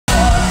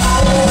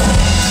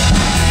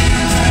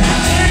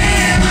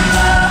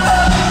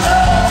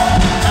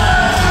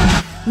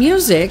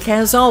Music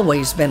has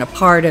always been a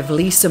part of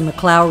Lisa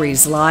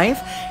McClowry's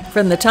life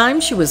from the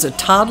time she was a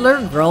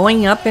toddler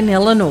growing up in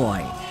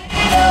Illinois.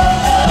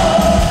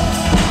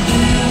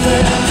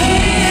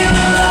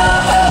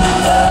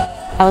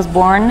 I was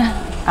born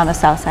on the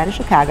south side of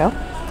Chicago.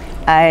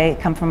 I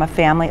come from a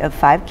family of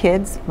 5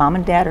 kids. Mom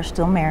and dad are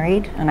still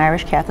married, an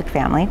Irish Catholic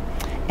family.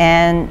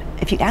 And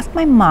if you ask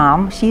my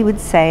mom, she would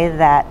say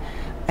that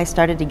I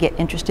started to get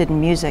interested in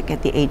music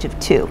at the age of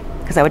 2,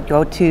 because I would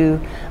go to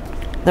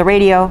the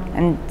radio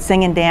and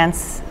sing and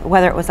dance,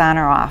 whether it was on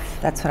or off.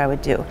 That's what I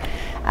would do.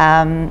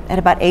 At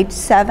about age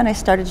 7, I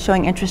started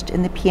showing interest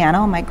in the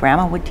piano. My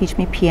grandma would teach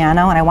me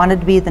piano, and I wanted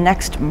to be the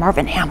next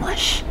Marvin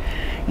Hamlish,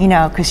 you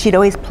know, because she'd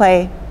always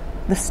play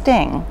the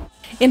Sting.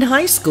 In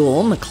high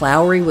school,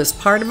 McClowry was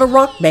part of a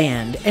rock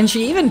band, and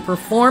she even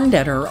performed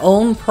at her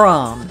own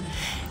prom.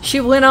 She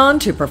went on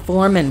to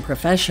perform in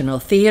professional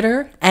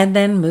theater and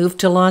then moved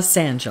to Los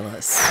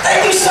Angeles.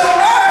 Thank you so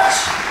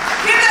much!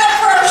 Give it up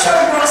for our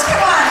show, girls,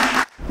 come on!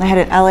 I had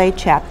an LA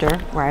chapter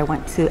where I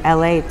went to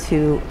LA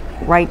to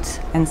write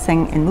and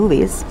sing in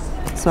movies.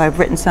 So I've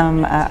written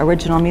some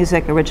original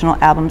music, original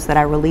albums that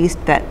I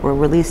released that were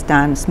released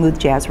on smooth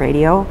jazz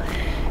radio.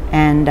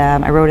 And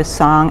I wrote a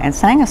song and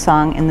sang a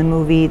song in the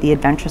movie The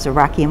Adventures of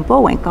Rocky and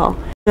Bullwinkle.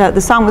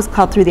 The song was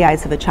called Through the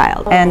Eyes of a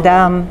Child. And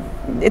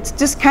it's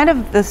just kind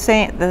of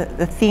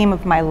the theme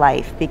of my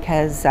life,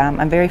 because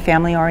I'm very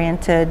family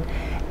oriented,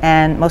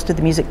 and most of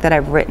the music that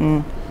I've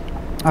written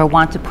or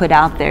want to put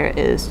out there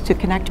is to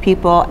connect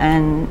people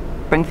and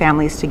bring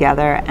families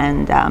together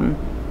and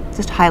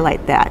just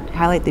highlight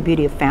the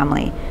beauty of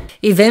family.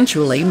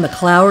 Eventually,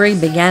 McClowry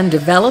began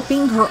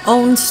developing her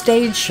own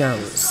stage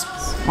shows.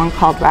 One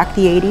called Rock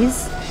the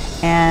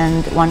 80s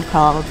and one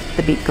called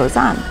The Beat Goes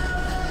On.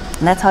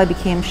 And that's how I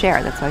became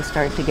Cher. That's how I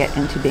started to get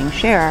into being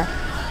Cher,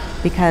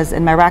 because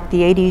in my Rock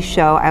the 80s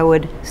show, I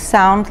would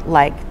sound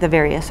like the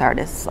various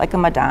artists, like a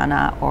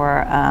Madonna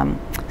or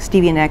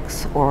Stevie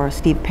Nicks or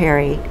Steve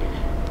Perry.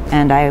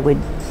 And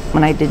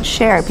when I did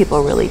Cher,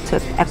 people really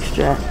took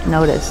extra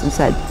notice and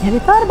said, "Have you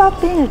thought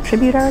about being a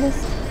tribute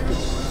artist?"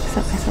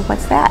 I said,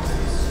 "What's that?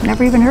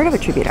 Never even heard of a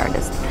tribute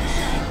artist."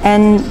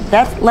 And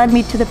that led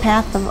me to the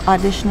path of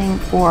auditioning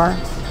for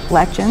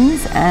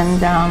Legends,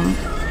 and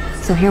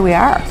so here we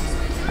are.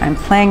 I'm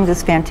playing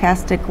this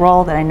fantastic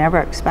role that I never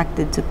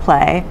expected to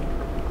play,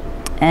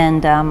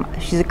 and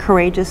she's a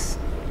courageous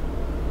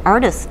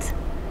artist,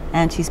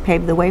 and she's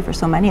paved the way for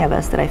so many of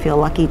us that I feel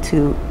lucky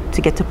to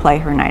get to play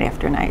her night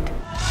after night.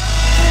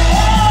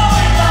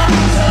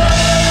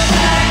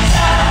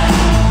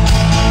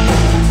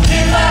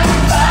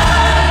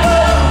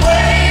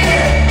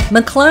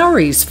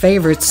 McClowry's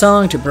favorite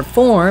song to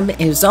perform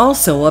is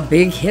also a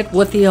big hit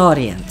with the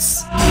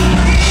audience.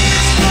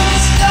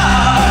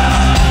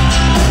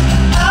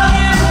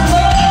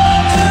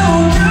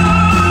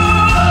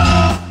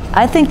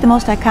 I think the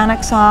most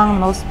iconic song, the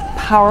most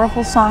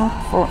powerful song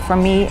for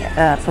me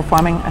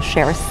performing a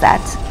Cher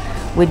set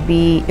would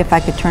be If I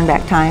Could Turn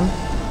Back Time,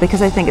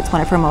 because I think it's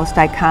one of her most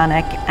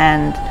iconic,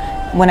 and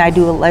when I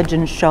do a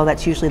Legends show,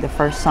 that's usually the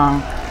first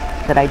song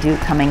that I do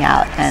coming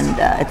out, and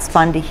it's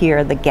fun to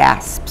hear the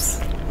gasps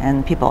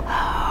and people,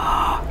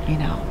 you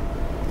know,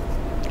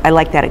 I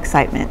like that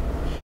excitement.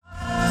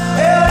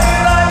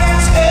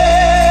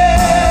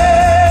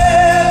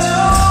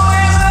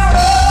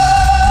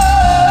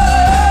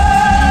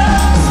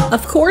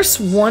 Of course,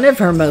 one of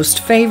her most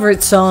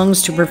favorite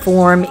songs to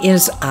perform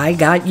is I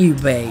Got You,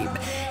 Babe,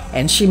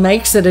 and she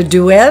makes it a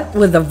duet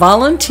with a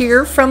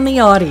volunteer from the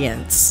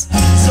audience.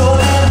 So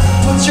then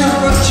put your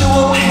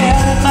virtual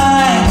hand in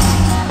mine.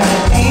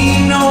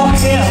 Ain't no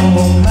hill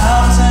or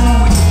mountain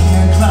we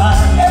can't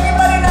climb.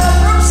 Everybody now,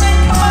 group sing,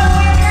 come on,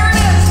 here it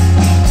is.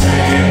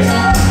 Babe,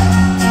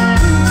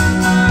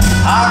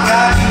 I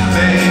got you,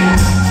 babe.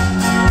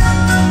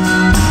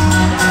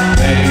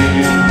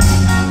 Babe,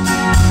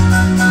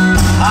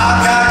 I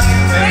got you,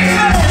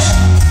 babe.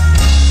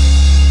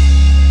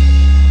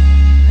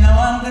 Now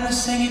I'm gonna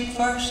sing it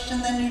first, and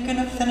then you're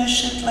gonna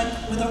finish it like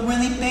with a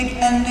really big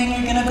ending.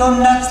 You're gonna go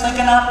nuts like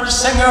an opera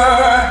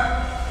singer.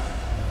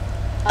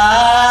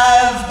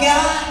 I've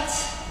got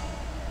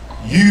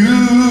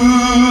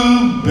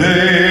you,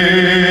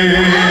 babe.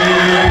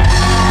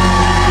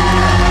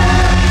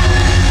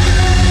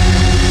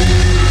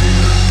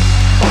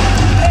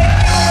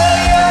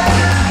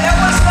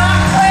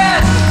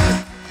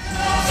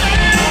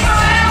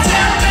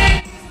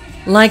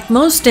 Like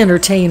most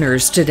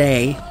entertainers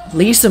today,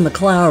 Lisa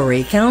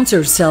McClowry counts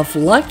herself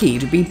lucky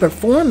to be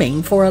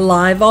performing for a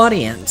live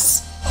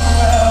audience.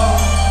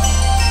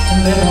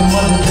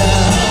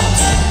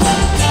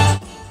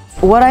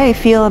 What I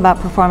feel about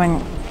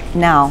performing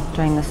now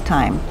during this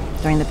time,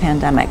 during the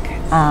pandemic,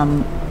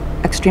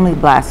 extremely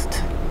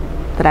blessed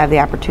that I have the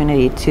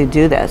opportunity to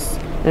do this.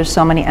 There's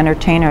so many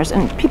entertainers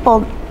and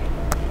people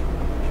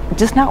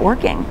just not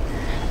working,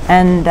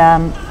 and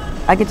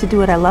I get to do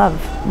what I love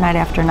night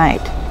after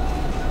night.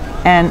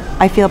 And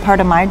I feel part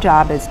of my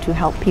job is to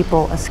help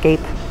people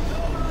escape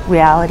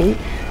reality,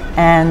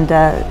 and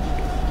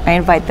I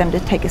invite them to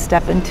take a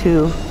step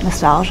into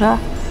nostalgia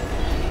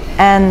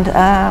and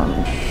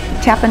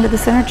tap into the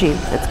synergy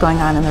that's going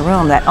on in the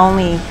room that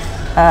only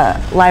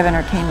live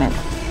entertainment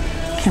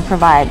can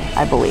provide,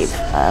 I believe.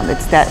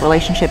 It's that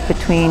relationship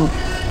between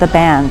the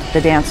band,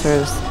 the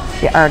dancers,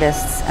 the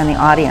artists, and the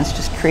audience,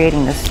 just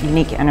creating this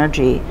unique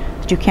energy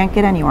that you can't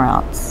get anywhere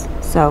else.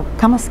 So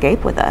come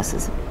escape with us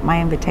is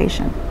my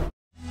invitation.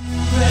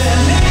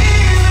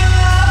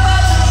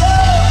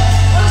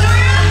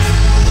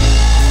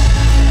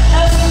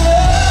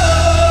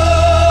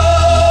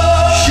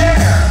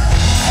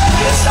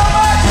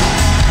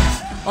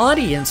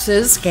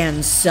 Audiences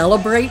can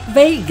celebrate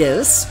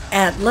Vegas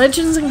at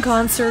Legends in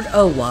Concert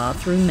OWA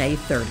through May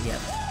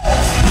 30th.